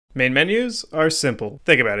Main menus are simple.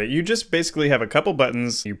 Think about it. You just basically have a couple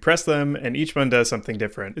buttons, you press them, and each one does something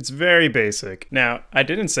different. It's very basic. Now, I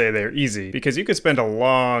didn't say they're easy, because you could spend a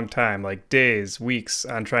long time, like days, weeks,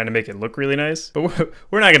 on trying to make it look really nice, but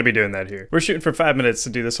we're not going to be doing that here. We're shooting for 5 minutes to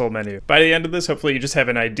do this whole menu. By the end of this, hopefully you just have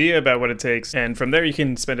an idea about what it takes, and from there you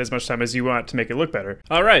can spend as much time as you want to make it look better.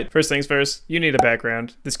 Alright, first things first, you need a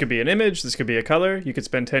background. This could be an image, this could be a color, you could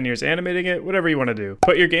spend 10 years animating it, whatever you want to do.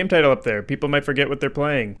 Put your game title up there. People might forget what they're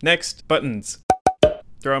playing. Next, buttons.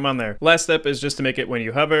 Throw them on there. Last step is just to make it when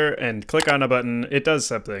you hover and click on a button, it does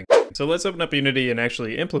something. So let's open up Unity and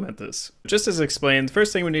actually implement this. Just as explained, the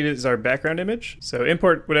first thing we need is our background image. So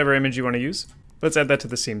import whatever image you want to use. Let's add that to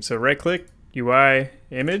the scene. So right click, UI,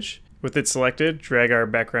 image. With it selected, drag our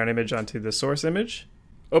background image onto the source image.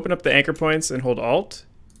 Open up the anchor points and hold Alt,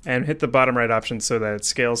 and hit the bottom right option so that it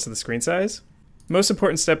scales to the screen size. Most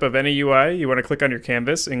important step of any UI, you want to click on your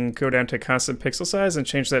canvas and go down to constant pixel size and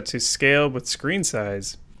change that to scale with screen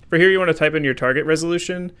size. For here you want to type in your target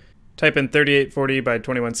resolution. Type in 3840 by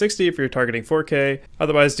 2160 if you're targeting 4K,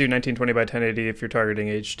 otherwise do 1920 by 1080 if you're targeting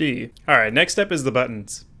HD. Alright, next step is the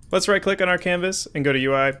buttons. Let's right click on our canvas and go to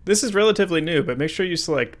UI. This is relatively new, but make sure you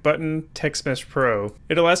select Button Text Mesh Pro.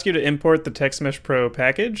 It'll ask you to import the Text Mesh Pro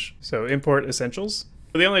package, so import essentials.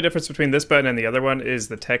 The only difference between this button and the other one is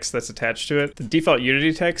the text that's attached to it. The default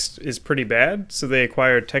Unity text is pretty bad, so they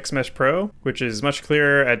acquired Text Mesh Pro, which is much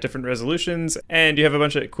clearer at different resolutions, and you have a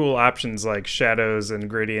bunch of cool options like shadows and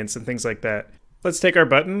gradients and things like that. Let's take our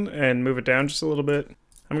button and move it down just a little bit.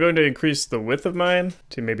 I'm going to increase the width of mine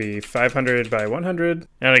to maybe 500 by 100.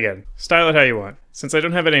 And again, style it how you want. Since I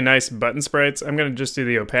don't have any nice button sprites, I'm going to just do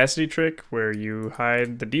the opacity trick where you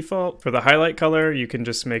hide the default. For the highlight color, you can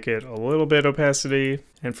just make it a little bit opacity.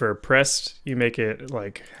 And for pressed, you make it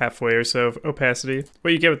like halfway or so of opacity.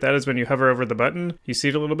 What you get with that is when you hover over the button, you see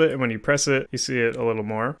it a little bit, and when you press it, you see it a little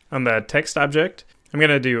more. On the text object, I'm going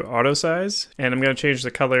to do auto size, and I'm going to change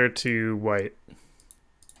the color to white.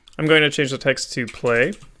 I'm going to change the text to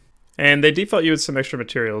play, and they default you with some extra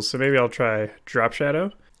materials, so maybe I'll try drop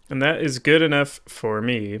shadow, and that is good enough for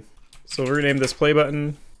me. So we'll rename this play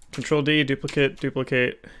button, Control D, duplicate,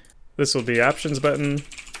 duplicate. This will be options button,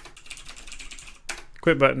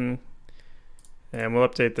 quit button, and we'll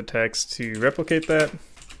update the text to replicate that.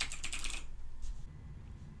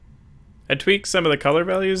 I tweaked some of the color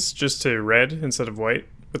values just to red instead of white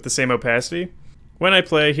with the same opacity. When I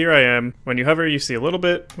play, here I am. When you hover, you see a little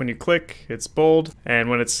bit. When you click, it's bold.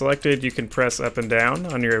 And when it's selected, you can press up and down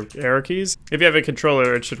on your arrow keys. If you have a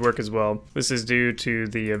controller, it should work as well. This is due to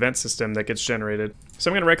the event system that gets generated.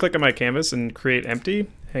 So I'm going to right click on my canvas and create empty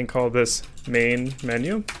and call this main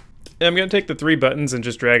menu. And I'm going to take the 3 buttons and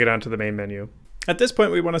just drag it onto the main menu. At this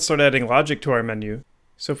point, we want to start adding logic to our menu.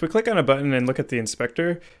 So if we click on a button and look at the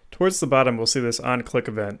inspector, towards the bottom, we'll see this on-click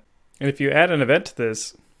event. And if you add an event to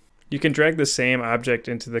this, you can drag the same object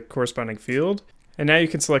into the corresponding field, and now you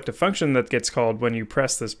can select a function that gets called when you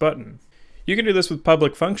press this button. You can do this with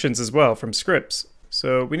public functions as well from scripts,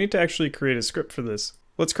 so we need to actually create a script for this.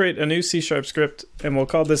 Let's create a new C# script, and we'll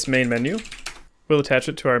call this main menu. We'll attach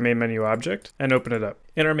it to our main menu object and open it up.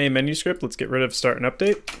 In our main menu script, let's get rid of start and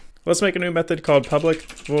update. Let's make a new method called public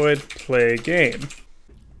void play game.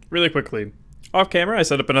 Really quickly. Off camera, I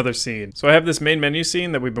set up another scene. So I have this main menu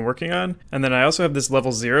scene that we've been working on, and then I also have this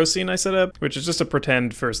level 0 scene I set up, which is just a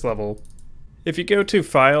pretend first level. If you go to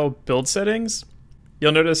File, Build Settings,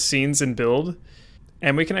 you'll notice Scenes and Build,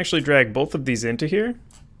 and we can actually drag both of these into here.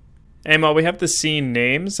 And while we have the scene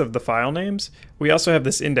names of the file names, we also have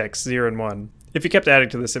this index 0 and 1. If you kept adding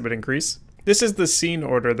to this, it would increase. This is the scene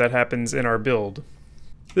order that happens in our build.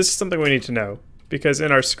 This is something we need to know, because in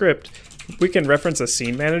our script, we can reference a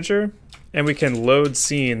scene manager, and we can load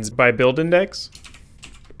scenes by build index,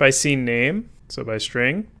 by scene name, so by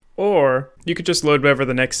string, or you could just load whatever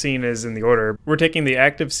the next scene is in the order. We're taking the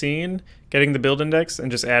active scene, getting the build index, and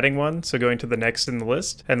just adding one, so going to the next in the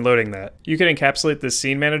list, and loading that. You can encapsulate the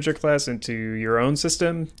scene manager class into your own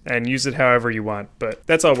system, and use it however you want, but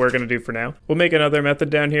that's all we're going to do for now. We'll make another method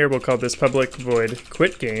down here, we'll call this public void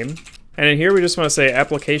quit game, and in here we just want to say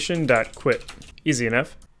application.quit. Easy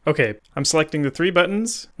enough. Okay, I'm selecting the 3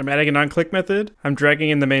 buttons, I'm adding a non-click method, I'm dragging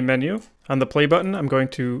in the main menu. On the play button, I'm going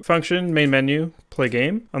to function, main menu, play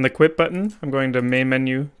game. On the quit button, I'm going to main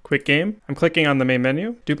menu, quit game. I'm clicking on the main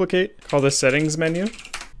menu, duplicate, call this settings menu.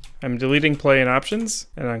 I'm deleting play and options,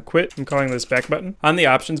 and on quit, I'm calling this back button. On the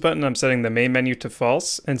options button, I'm setting the main menu to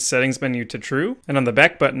false and settings menu to true. And on the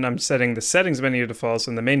back button, I'm setting the settings menu to false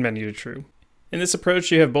and the main menu to true. In this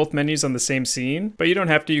approach, you have both menus on the same scene, but you don't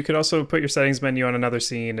have to. You could also put your settings menu on another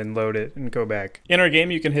scene and load it and go back. In our game,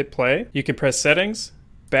 you can hit play, you can press settings,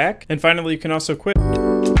 back, and finally you can also quit.